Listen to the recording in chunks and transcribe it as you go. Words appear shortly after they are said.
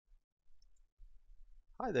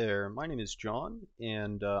Hi there, my name is John,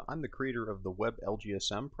 and I'm the creator of the Web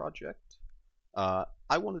LGSM project. I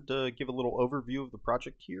wanted to give a little overview of the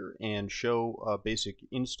project here and show a basic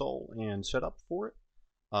install and setup for it,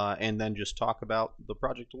 and then just talk about the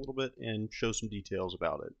project a little bit and show some details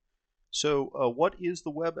about it. So, what is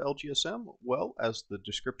the Web LGSM? Well, as the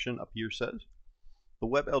description up here says, the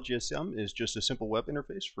Web LGSM is just a simple web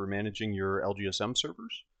interface for managing your LGSM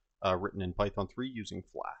servers, written in Python 3 using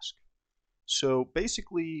Flask. So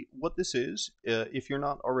basically, what this is, if you're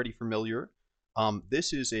not already familiar,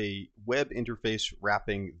 this is a web interface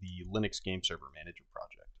wrapping the Linux Game Server Manager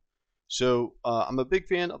project. So I'm a big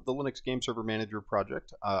fan of the Linux Game Server Manager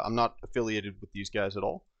project. I'm not affiliated with these guys at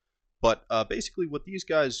all, but basically what these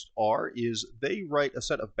guys are is they write a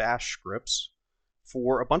set of bash scripts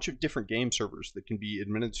for a bunch of different game servers that can be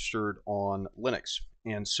administered on Linux.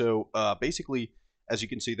 And so basically, as you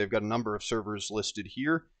can see, they've got a number of servers listed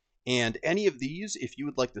here. And any of these, if you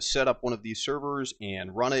would like to set up one of these servers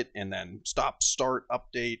and run it and then stop, start,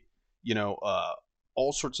 update,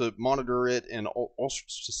 all sorts of monitor it and all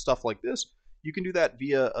sorts of stuff like this, you can do that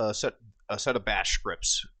via a set of bash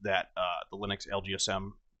scripts that the Linux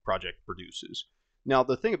LGSM project produces. Now,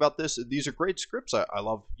 the thing about this, these are great scripts. I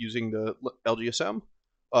love using the LGSM.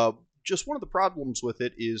 Just one of the problems with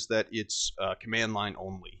it is that it's command line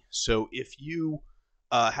only. So if you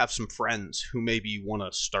have some friends who maybe want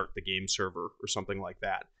to start the game server or something like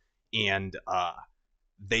that, and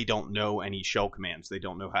they don't know any shell commands, they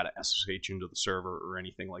don't know how to SSH into the server or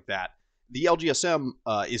anything like that, the LGSM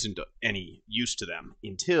isn't any use to them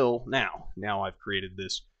until now. Now I've created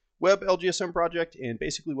this Web LGSM project, and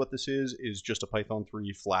basically what this is just a Python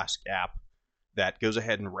 3 Flask app that goes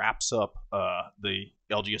ahead and wraps up the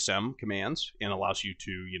LGSM commands and allows you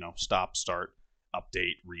to, stop, start,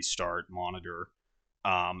 update, restart, monitor,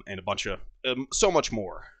 and a bunch of so much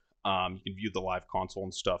more. You can view the live console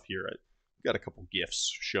and stuff here. I've got a couple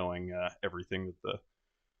GIFs showing everything that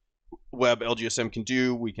the Web LGSM can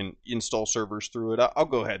do. We can install servers through it. I'll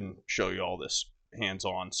go ahead and show you all this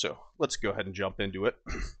hands-on. So let's go ahead and jump into it.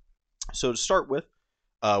 So to start with,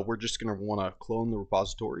 we're just going to want to clone the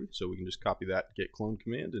repository. So we can just copy that git clone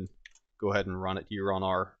command and go ahead and run it here on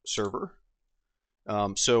our server.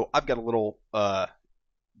 So I've got a little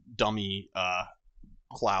dummy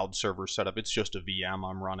cloud server setup. It's just a VM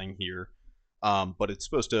I'm running here, but it's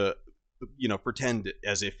supposed to, pretend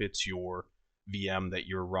as if it's your VM that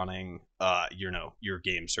you're running, your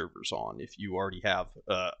game servers on. If you already have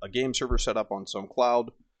a game server set up on some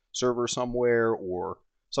cloud server somewhere or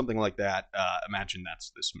something like that, imagine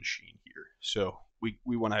that's this machine here. So we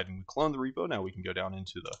went ahead and we cloned the repo. Now we can go down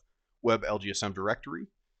into the Web LGSM directory,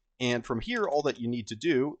 and from here, all that you need to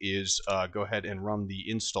do is go ahead and run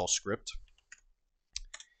the install script.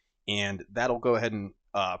 And that'll go ahead and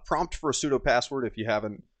prompt for a sudo password if you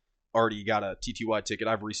haven't already got a TTY ticket.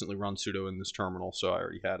 I've recently run sudo in this terminal, so I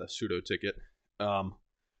already had a sudo ticket.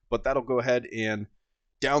 But that'll go ahead and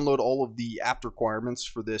download all of the app requirements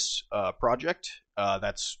for this project.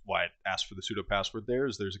 That's why it asked for the sudo password there,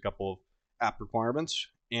 is there's a couple of app requirements.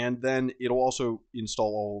 And then it'll also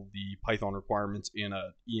install all the Python requirements in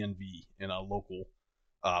a env, in a local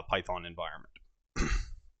Python environment.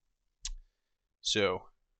 So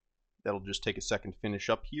that'll just take a second to finish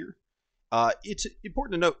up here. It's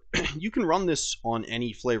important to note you can run this on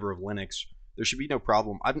any flavor of Linux. There should be no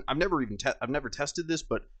problem. I've never tested this,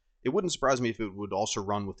 but it wouldn't surprise me if it would also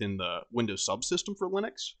run within the Windows subsystem for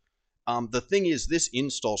Linux. The thing is, this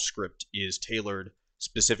install script is tailored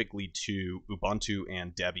specifically to Ubuntu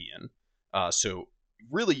and Debian. So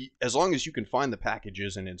really, as long as you can find the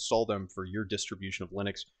packages and install them for your distribution of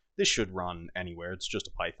Linux, this should run anywhere. It's just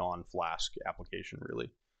a Python Flask application, really.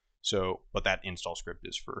 So, but that install script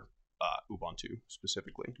is for Ubuntu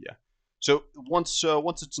specifically, yeah. So once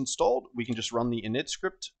it's installed, we can just run the init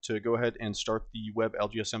script to go ahead and start the Web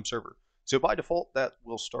LGSM server. So by default, that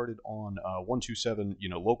will start it on 127,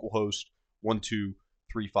 localhost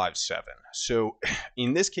 12357. So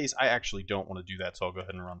in this case, I actually don't want to do that, so I'll go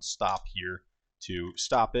ahead and run stop here to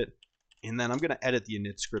stop it. And then I'm going to edit the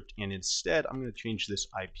init script, and instead I'm going to change this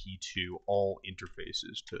IP to all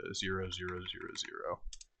interfaces to 0000.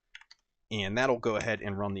 And that'll go ahead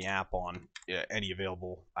and run the app on any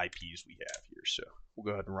available IPs we have here. So we'll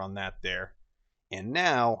go ahead and run that there. And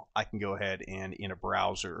now I can go ahead and in a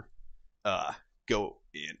browser go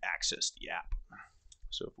and access the app.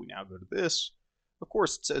 So if we now go to this, of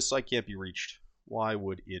course it says site can't be reached. Why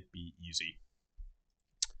would it be easy?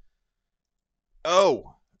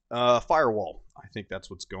 Oh, firewall. I think that's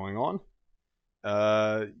what's going on.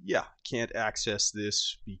 Yeah, can't access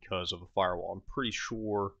this because of a firewall. I'm pretty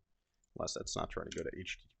sure Unless that's not trying to go to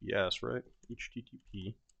HTTPS, right?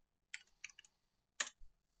 HTTP.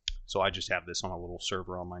 So I just have this on a little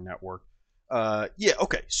server on my network. Yeah,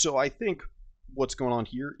 okay. So I think what's going on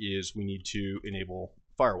here is we need to enable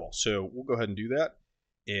firewall. So we'll go ahead and do that.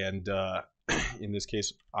 And in this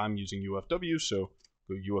case, I'm using UFW. So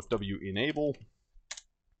go UFW enable.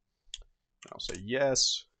 I'll say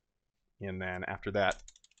yes. And then after that,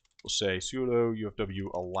 we'll say sudo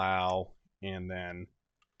UFW allow. And then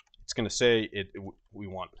it's going to say we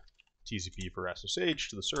want TCP for SSH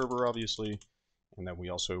to the server, obviously. And then we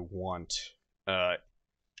also want,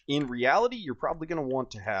 in reality, you're probably going to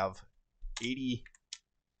want to have 80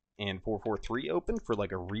 and 443 open for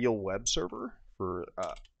like a real web server for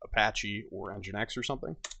Apache or Nginx or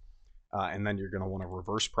something. And then you're going to want to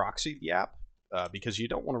reverse proxy the app because you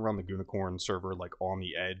don't want to run the Unicorn server like on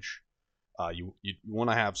the edge. You want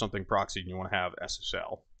to have something proxied and you want to have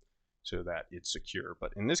SSL so that it's secure.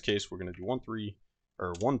 But in this case, we're going to do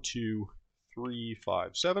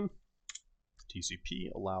 12357 TCP,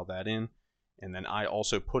 allow that in. And then I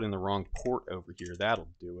also put in the wrong port over here. That'll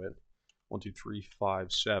do it.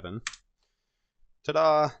 12357.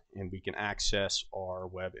 Ta-da! And we can access our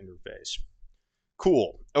web interface.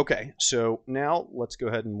 Cool. Okay, so now let's go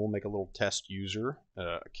ahead and we'll make a little test user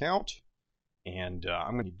account. And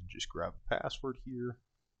I'm going to need to just grab a password here.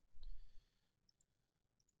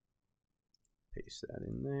 Paste that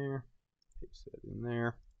in there. Paste that in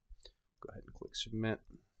there. Go ahead and click submit.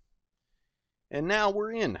 And now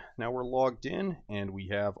we're in. Now we're logged in, and we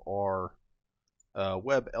have our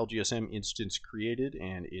Web LGSM instance created,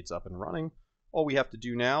 and it's up and running. All we have to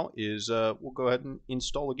do now is we'll go ahead and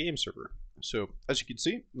install a game server. So as you can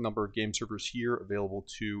see, a number of game servers here available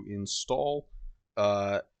to install.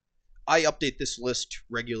 I update this list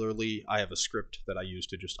regularly. I have a script that I use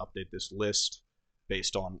to just update this list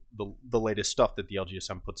based on the latest stuff that the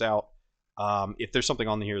LGSM puts out. If there's something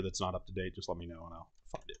on here that's not up to date, just let me know and I'll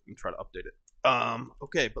find it and try to update it.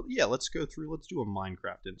 Okay, but yeah, let's go through. Let's do a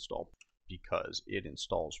Minecraft install because it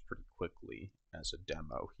installs pretty quickly as a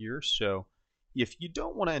demo here. So if you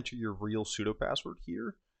don't want to enter your real sudo password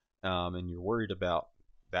here, and you're worried about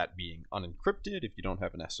that being unencrypted, if you don't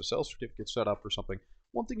have an SSL certificate set up or something,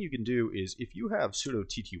 one thing you can do is if you have sudo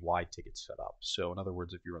TTY tickets set up. So in other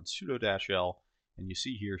words, if you run sudo-l and you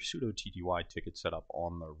see here sudo TTY ticket set up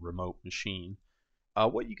on the remote machine,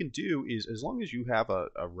 what you can do is, as long as you have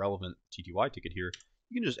a relevant TTY ticket here,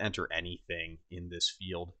 you can just enter anything in this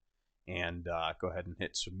field and go ahead and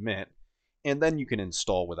hit submit. And then you can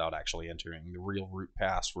install without actually entering the real root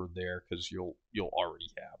password there, because you'll already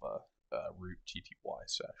have a root TTY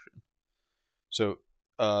session. So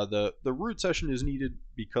the root session is needed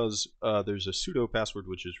because there's a sudo password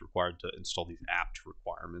which is required to install these apt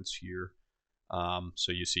requirements here.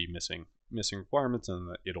 So you see missing requirements,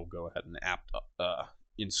 and it'll go ahead and apt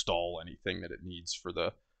install anything that it needs for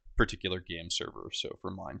the particular game server. So for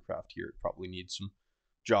Minecraft here, it probably needs some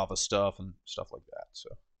Java stuff and stuff like that. So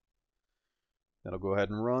that'll go ahead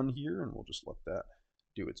and run here, and we'll just let that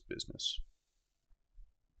do its business.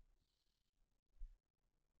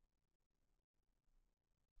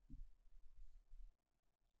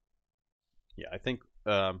 Yeah, I think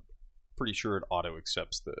pretty sure it auto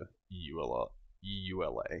accepts the EULA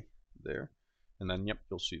there. And then, yep,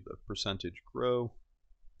 you'll see the percentage grow.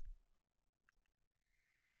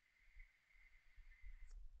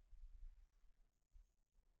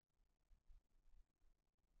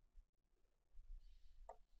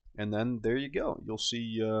 And then there you go. You'll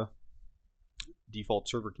see default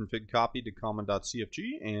server config copied to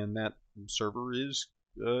common.cfg, and that server is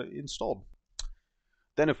installed.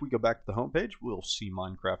 Then if we go back to the home page, we'll see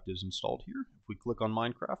Minecraft is installed here. If we click on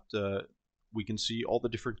Minecraft, we can see all the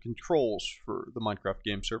different controls for the Minecraft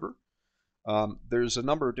game server. There's a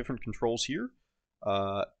number of different controls here.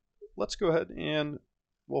 Let's go ahead and,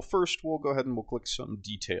 well, first we'll go ahead and we'll click some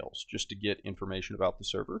details just to get information about the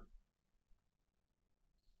server.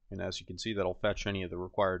 And as you can see, that'll fetch any of the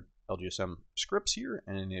required LGSM scripts here,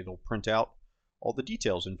 and it'll print out all the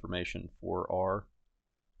details information for our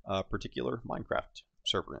particular Minecraft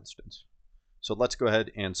server instance. So let's go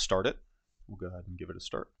ahead and start it. We'll go ahead and give it a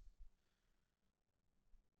start.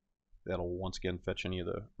 That'll once again fetch any of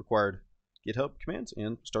the required GitHub commands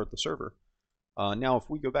and start the server. Now if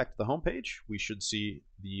we go back to the home page, we should see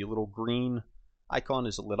the little green icon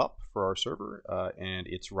is lit up for our server, and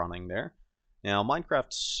it's running there. Now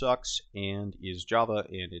Minecraft sucks and is Java,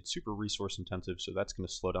 and it's super resource intensive, so that's going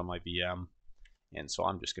to slow down my VM. And so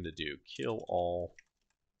I'm just going to do kill all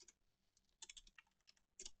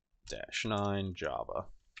 -9 Java.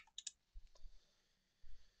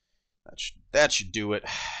 That should do it.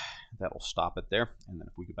 that'll stop it there. And then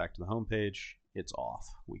if we go back to the home page, it's off.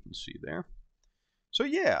 We can see there. So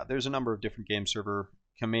yeah, there's a number of different game server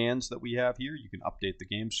commands that we have here. You can update the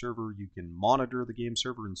game server. You can monitor the game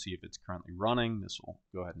server and see if it's currently running. This will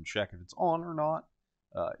go ahead and check if it's on or not.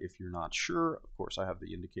 If you're not sure, of course, I have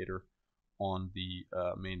the indicator on the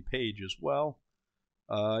main page as well.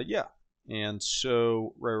 Yeah, and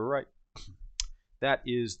so right. That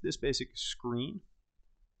is this basic screen.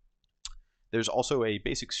 There's also a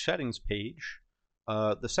basic settings page.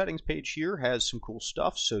 The settings page here has some cool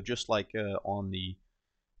stuff. So just like on the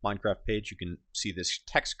Minecraft page, you can see this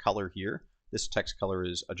text color here. This text color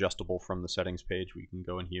is adjustable from the settings page. We can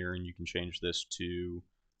go in here and you can change this to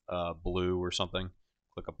blue or something.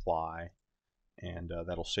 Click apply, and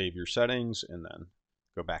that'll save your settings, and then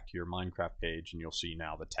go back to your Minecraft page, and you'll see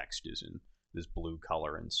now the text is in this blue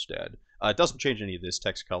color instead. It doesn't change any of this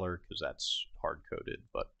text color because that's hard-coded,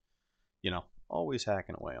 but you know, always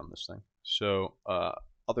hacking away on this thing. So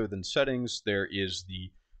other than settings, there is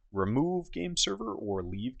the remove game server or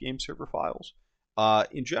leave game server files.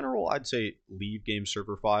 In general, I'd say leave game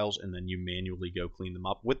server files and then you manually go clean them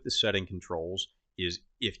up. With the setting controls is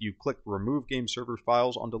if you click remove game server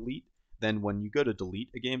files on delete, then when you go to delete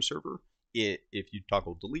a game server, if you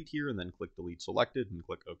toggle delete here and then click delete selected and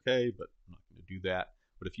click OK, but I'm not going to do that.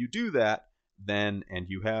 But if you do that, then and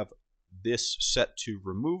you have this set to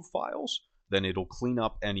remove files, then it'll clean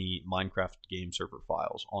up any Minecraft game server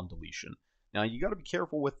files on deletion. Now you got to be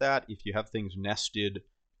careful with that. If you have things nested,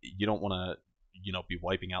 you don't want to, be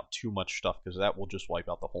wiping out too much stuff because that will just wipe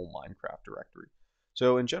out the whole Minecraft directory.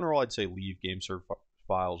 So in general, I'd say leave game server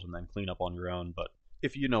files and then clean up on your own. But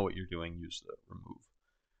if you know what you're doing, use the remove.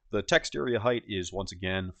 The text area height is once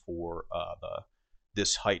again for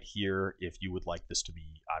this height here. If you would like this to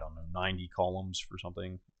be, I don't know, 90 columns for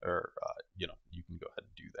something, or you can go ahead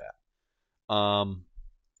and do that.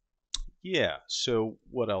 Yeah. So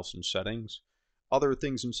what else in settings? Other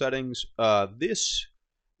things in settings. The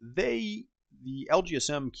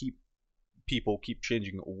LGSM people keep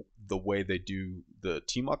changing the way they do the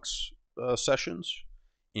tmux sessions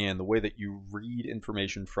and the way that you read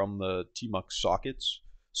information from the tmux sockets.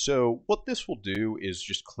 So what this will do is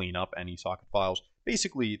just clean up any socket files.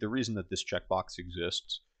 Basically, the reason that this checkbox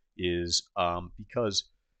exists is because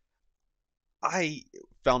I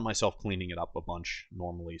found myself cleaning it up a bunch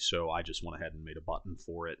normally, so I just went ahead and made a button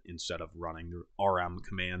for it. Instead of running the RM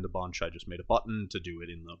command a bunch, I just made a button to do it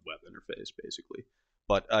in the web interface, basically.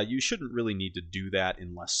 But you shouldn't really need to do that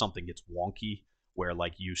unless something gets wonky, where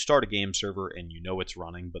like you start a game server and you know it's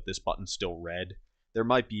running, but this button's still red. There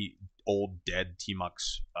might be old dead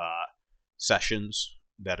tmux sessions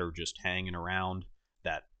that are just hanging around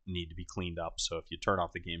that need to be cleaned up. So if you turn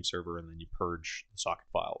off the game server and then you purge the socket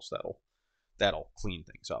files, that'll clean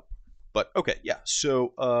things up. But okay, yeah,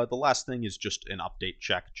 so the last thing is just an update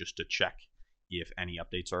check, just to check if any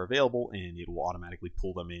updates are available, and it will automatically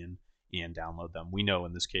pull them in and download them. We know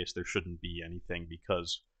in this case there shouldn't be anything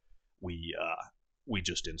because we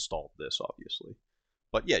just installed this, obviously.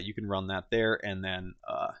 But yeah, you can run that there, and then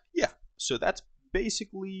yeah, so that's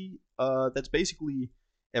basically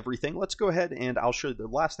everything. Let's go ahead and I'll show you. The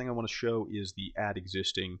last thing I want to show is the add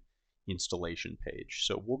existing installation page.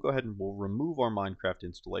 So we'll go ahead and we'll remove our Minecraft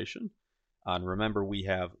installation. And remember, we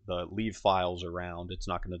have the leave files around. It's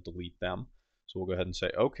not going to delete them. So we'll go ahead and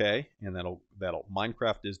say OK, and that'll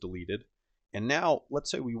Minecraft is deleted. And now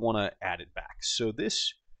let's say we want to add it back. So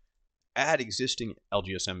this add existing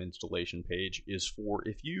LGSM installation page is for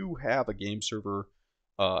if you have a game server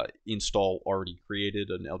install already created,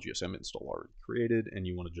 an LGSM install already created, and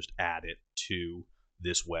you want to just add it to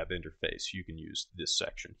this web interface, you can use this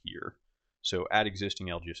section here. So add existing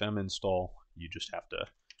LGSM install, you just have to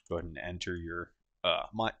go ahead and enter your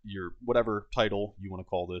whatever title you want to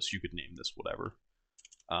call this. You could name this whatever.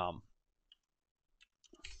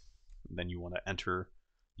 Then you want to enter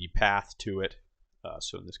the path to it.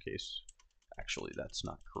 So in this case, actually that's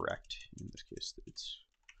not correct. In this case, it's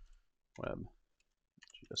Web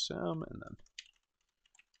LGSM,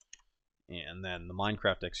 and then the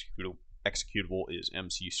Minecraft executable is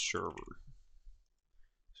MC server.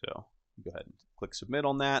 So go ahead and click submit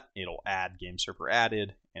on that. It'll add game server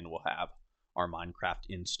added, and we'll have our Minecraft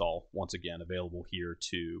install once again available here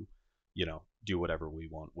to, do whatever we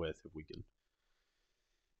want with. If we can,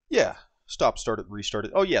 yeah, stop, start it, restart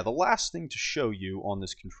it. Oh yeah, the last thing to show you on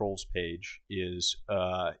this controls page is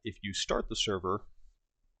if you start the server,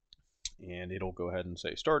 and it'll go ahead and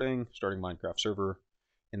say starting Minecraft server,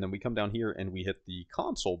 and then we come down here and we hit the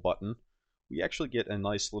console button, we actually get a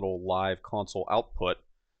nice little live console output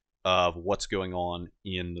of what's going on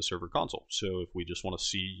in the server console. So if we just want to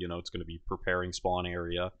see, it's going to be preparing spawn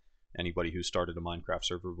area, Anybody who started a Minecraft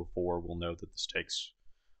server before will know that this takes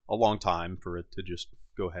a long time for it to just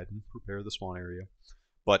go ahead and prepare the spawn area.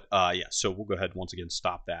 But yeah, so we'll go ahead and once again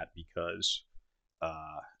stop that because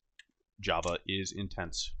Java is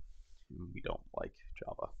intense. We don't like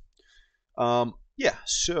Java. Yeah,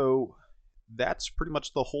 so that's pretty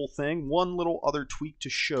much the whole thing. One little other tweak to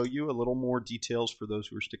show you, a little more details for those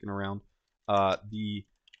who are sticking around. The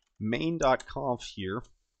main.conf here,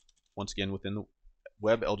 once again within the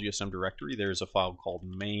Web LGSM directory, there's a file called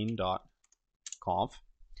main.conf,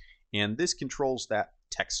 and this controls that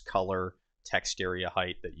text color, text area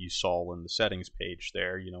height that you saw in the settings page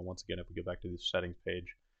there. You know, once again, if we go back to the settings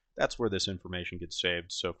page, that's where this information gets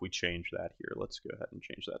saved. So if we change that here, let's go ahead and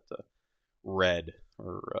change that to red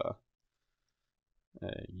or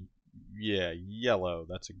yeah, yellow.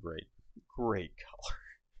 That's a great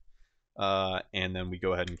color. And then we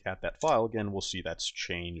go ahead and cat that file again. We'll see that's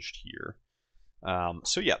changed here.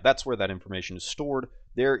 So yeah, that's where that information is stored.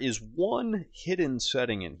 There is one hidden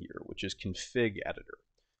setting in here, which is config editor.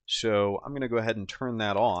 So I'm going to go ahead and turn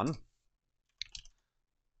that on.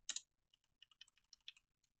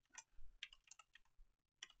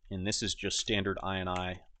 And this is just standard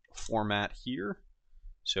INI format here.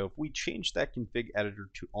 So if we change that config editor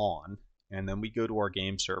to on, and then we go to our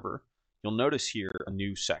game server, you'll notice here a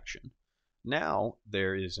new section. Now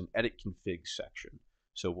there is an edit config section.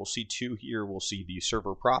 So we'll see two here. We'll see the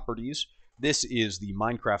server properties. This is the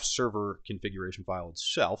Minecraft server configuration file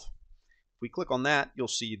itself. If we click on that, you'll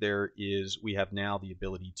see we have now the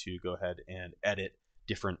ability to go ahead and edit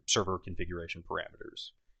different server configuration parameters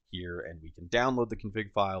here, and we can download the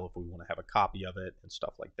config file if we want to have a copy of it and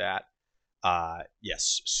stuff like that.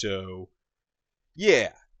 Yes, so yeah,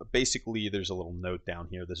 basically there's a little note down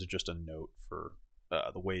here. This is just a note for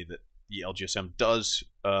the way that the LGSM does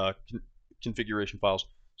configuration files.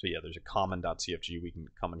 So yeah, there's a common.cfg. We can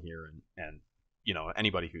come in here and you know,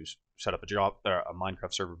 anybody who's set up a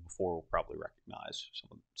Minecraft server before will probably recognize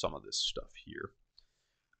some of this stuff here.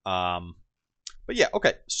 But yeah,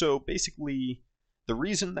 okay. So basically, the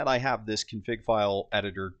reason that I have this config file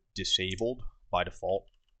editor disabled by default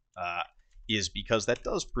is because that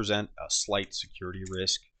does present a slight security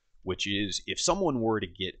risk, which is if someone were to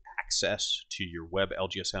get access to your Web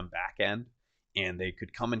LGSM backend and they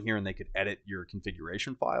could come in here and they could edit your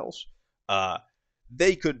configuration files,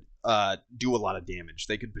 they could do a lot of damage.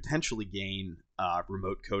 They could potentially gain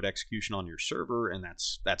remote code execution on your server, and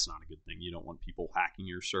that's not a good thing. You don't want people hacking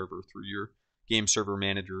your server through your game server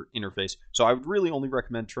manager interface. So I would really only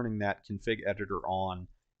recommend turning that config editor on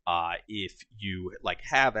if you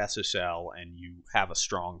have SSL and you have a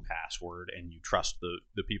strong password and you trust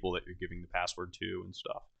the people that you're giving the password to and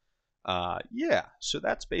stuff. Yeah, so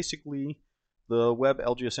that's basically the Web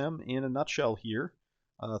LGSM in a nutshell here.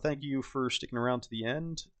 Thank you for sticking around to the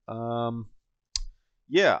end.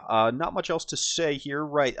 Yeah, not much else to say here.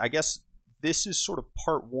 Right, I guess this is sort of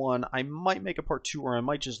part one. I might make a part two, or I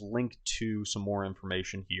might just link to some more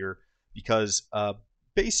information here, because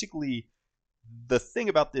basically the thing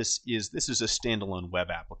about this is a standalone web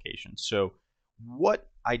application. So what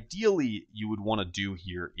ideally you would want to do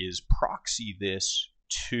here is proxy this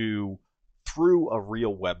through a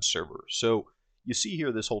real web server. So you see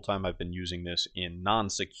here this whole time I've been using this in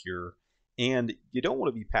non-secure, and you don't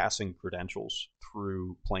want to be passing credentials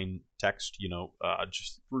through plain text,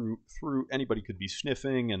 just through anybody could be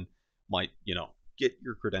sniffing and might, get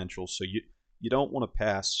your credentials. So you don't want to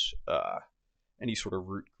pass any sort of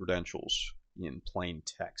root credentials in plain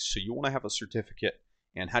text. So you want to have a certificate.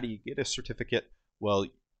 And how do you get a certificate? Well,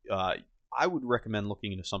 I would recommend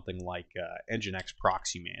looking into something like Nginx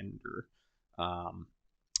Proxy Manger.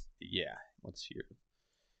 Yeah, let's see here.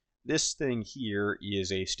 This thing here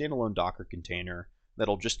is a standalone Docker container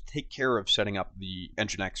that'll just take care of setting up the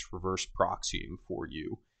Nginx reverse proxying for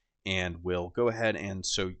you. And we'll go ahead and,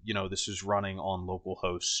 so, this is running on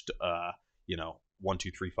localhost,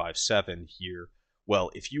 12357 here.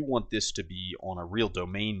 Well, if you want this to be on a real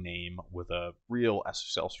domain name with a real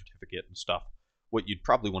SSL certificate and stuff, what you'd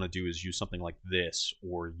probably want to do is use something like this,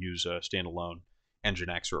 or use a standalone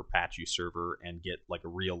Nginx or Apache server and get like a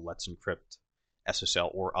real Let's Encrypt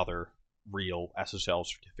SSL or other real SSL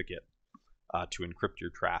certificate to encrypt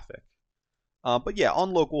your traffic. But yeah,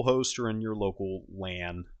 on localhost or in your local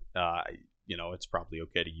LAN, it's probably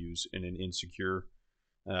okay to use in an insecure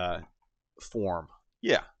form.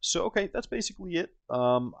 Yeah, so okay, that's basically it.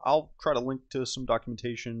 I'll try to link to some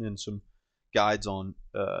documentation and some guides on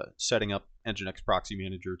setting up Nginx Proxy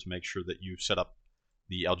Manager to make sure that you set up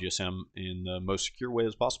the LGSM in the most secure way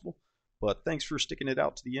as possible. But thanks for sticking it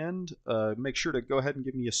out to the end. Make sure to go ahead and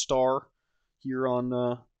give me a star here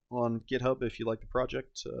on on GitHub if you like the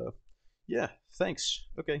project. Yeah, thanks.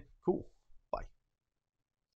 Okay, cool.